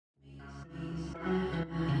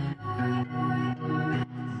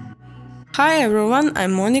Hi everyone,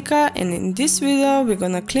 I'm Monica, and in this video we're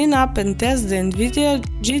gonna clean up and test the NVidia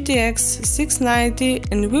GTX 690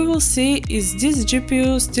 and we will see is this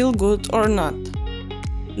GPU still good or not.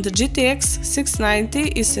 The GTX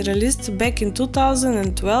 690 is released back in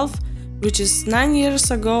 2012, which is 9 years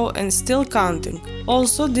ago and still counting.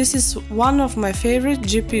 Also, this is one of my favorite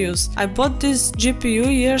GPUs. I bought this GPU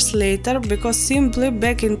years later because simply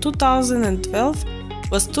back in 2012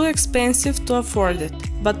 was too expensive to afford it.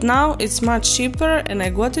 But now it's much cheaper and I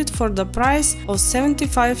got it for the price of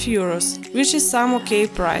 75 euros, which is some okay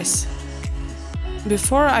price.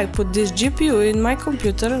 Before I put this GPU in my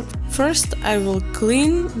computer, first I will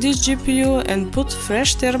clean this GPU and put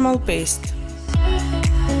fresh thermal paste.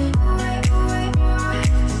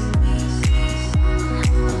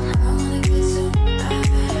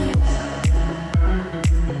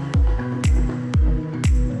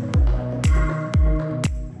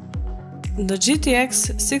 The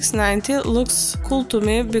GTX 690 looks cool to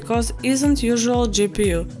me because isn't usual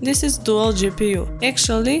GPU. This is dual GPU.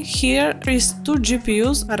 Actually, here is two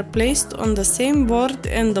GPUs are placed on the same board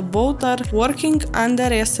and the both are working under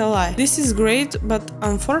SLI. This is great, but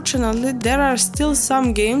unfortunately there are still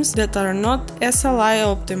some games that are not SLI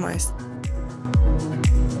optimized.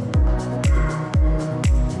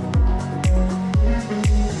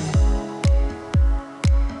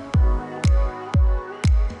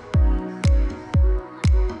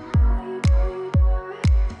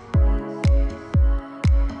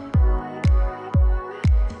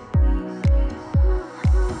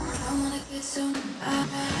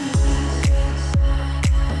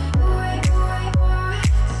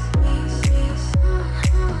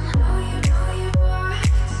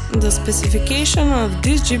 The specifications of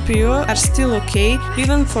this GPU are still okay,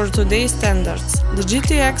 even for today's standards. The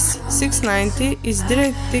GTX 690 is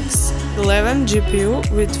DirectX 11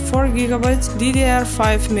 GPU with 4GB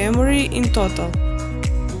DDR5 memory in total.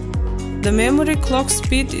 The memory clock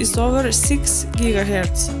speed is over 6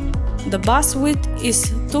 GHz. The bus width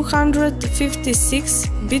is 256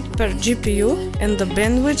 bits per GPU and the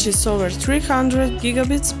bandwidth is over 300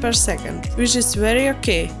 gigabits per second, which is very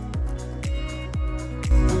okay.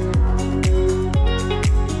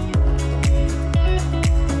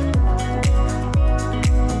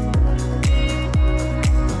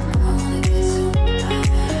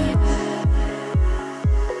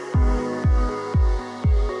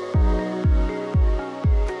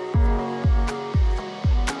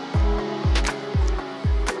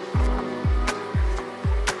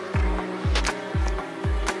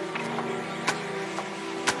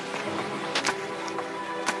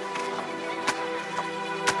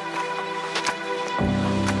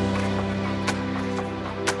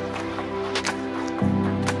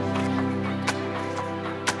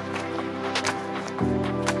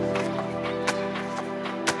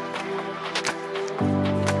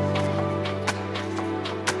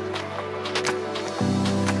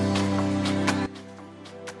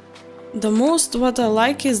 The most what I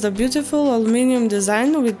like is the beautiful aluminum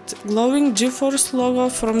design with glowing GeForce logo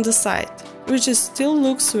from the side, which still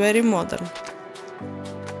looks very modern.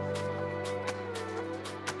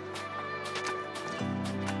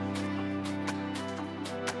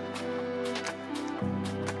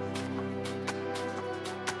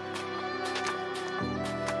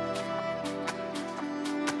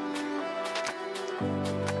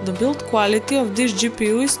 The build quality of this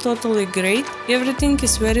GPU is totally great, everything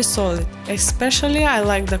is very solid, especially I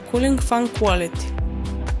like the cooling fan quality.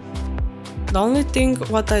 The only thing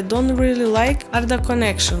what I don't really like are the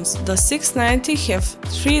connections. The 690 have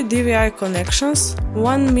 3 DVI connections,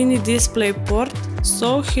 1 mini display port,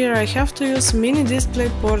 so here I have to use mini display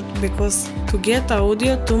port because to get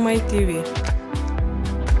audio to my TV.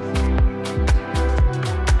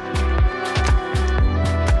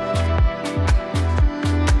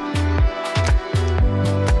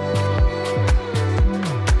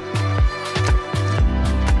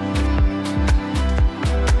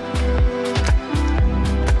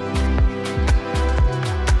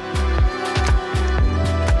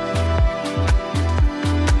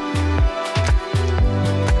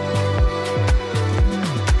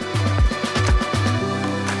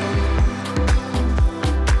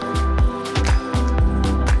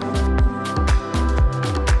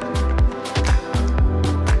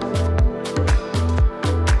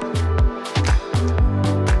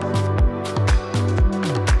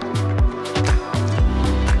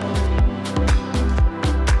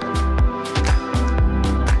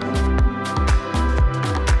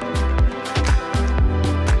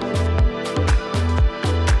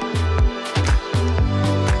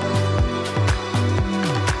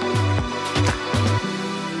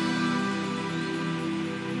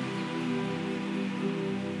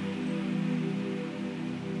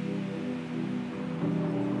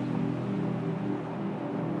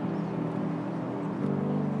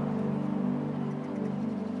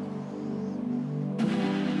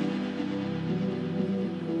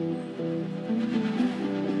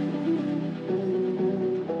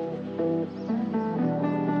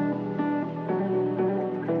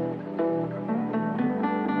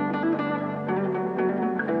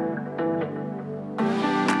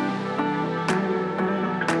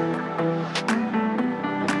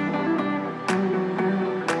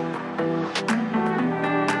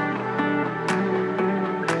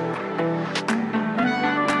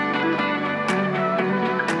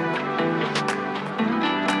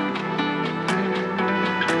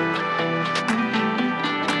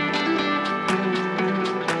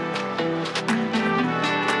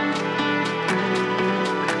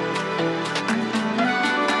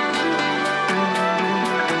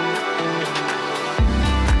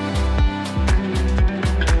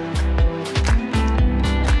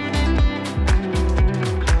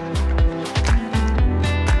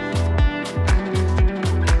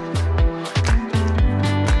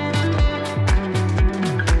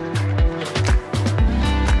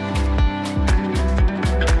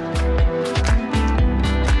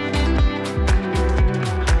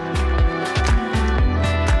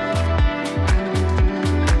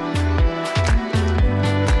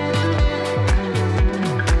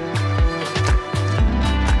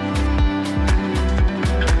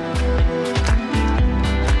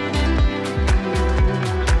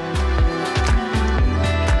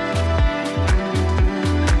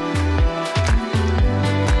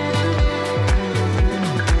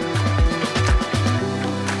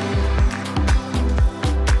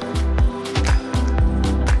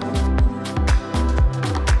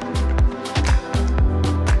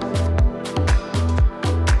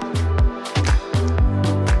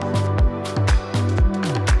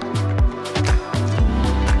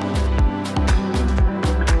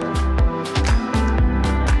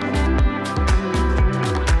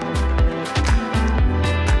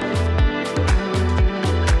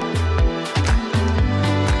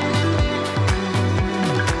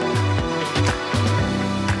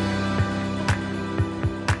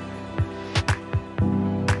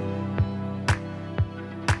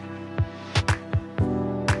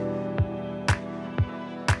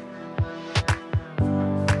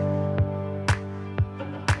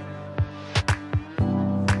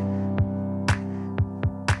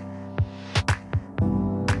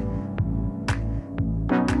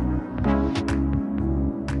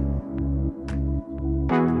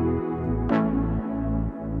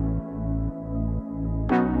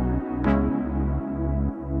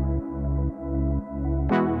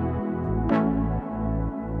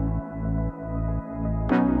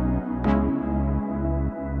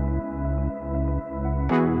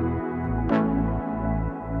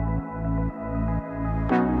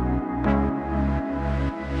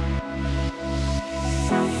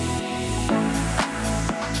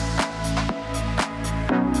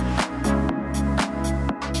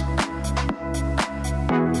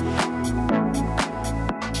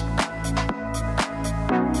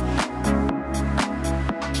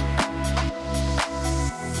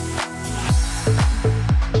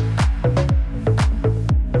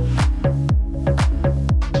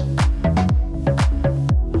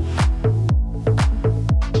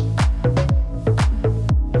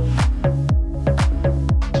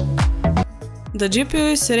 The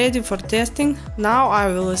GPU is ready for testing. Now I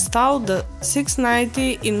will install the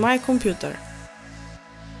 690 in my computer.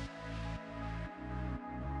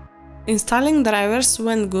 Installing drivers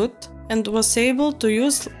went good and was able to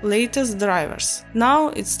use latest drivers. Now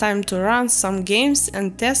it's time to run some games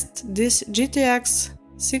and test this GTX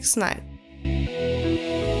 690.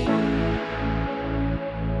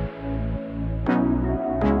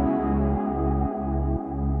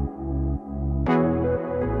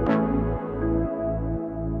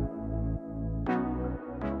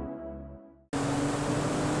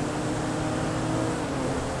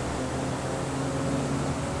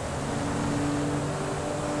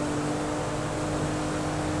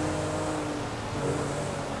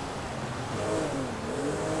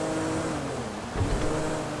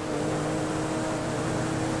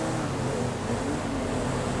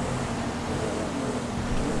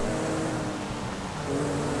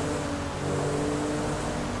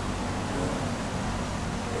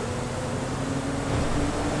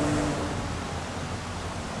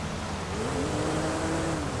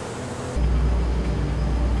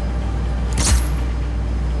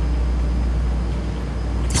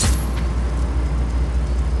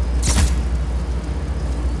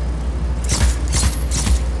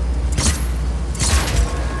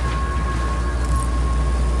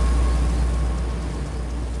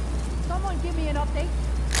 Give me an update.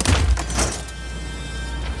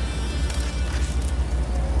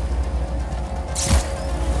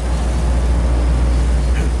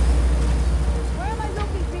 Where am I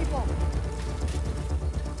looking, people?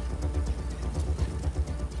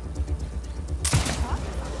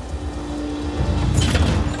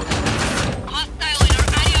 Hostile in our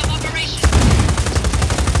area of operation.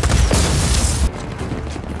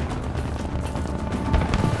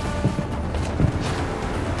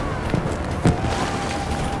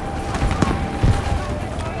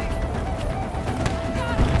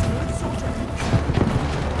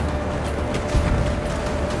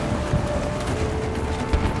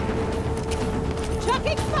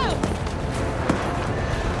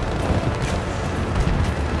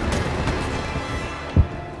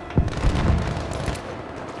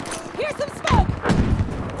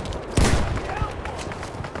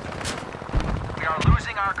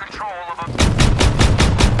 Our control of a...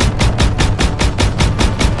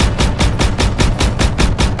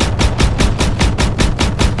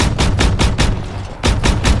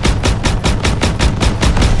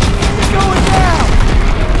 He's going down!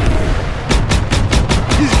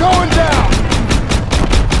 He's going down!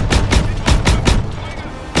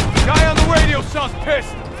 Guy on the radio sounds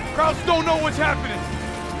pissed. Crowds don't know what's happening.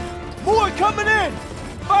 More coming in!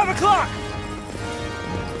 5 o'clock!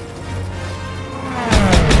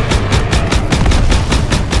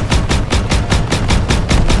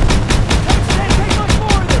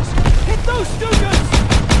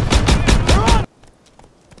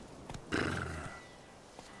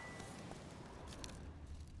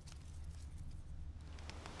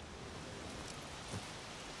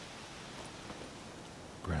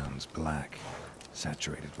 Ground's black,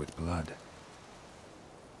 saturated with blood.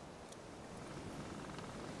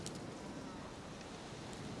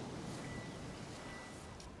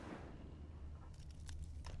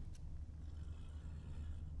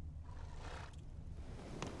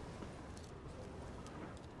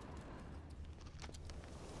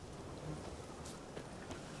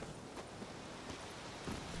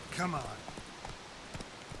 Come on.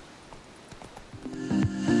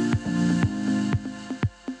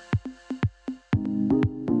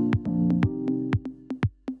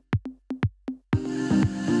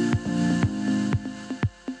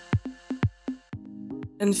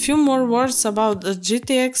 And few more words about the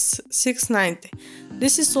GTX 690.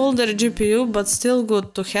 This is older GPU but still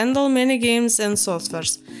good to handle many games and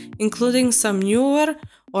softwares, including some newer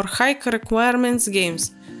or high requirements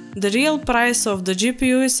games. The real price of the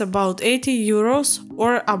GPU is about 80 euros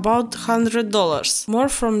or about $100. More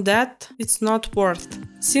from that it's not worth,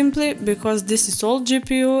 simply because this is old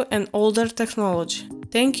GPU and older technology.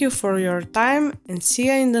 Thank you for your time and see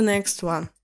you in the next one.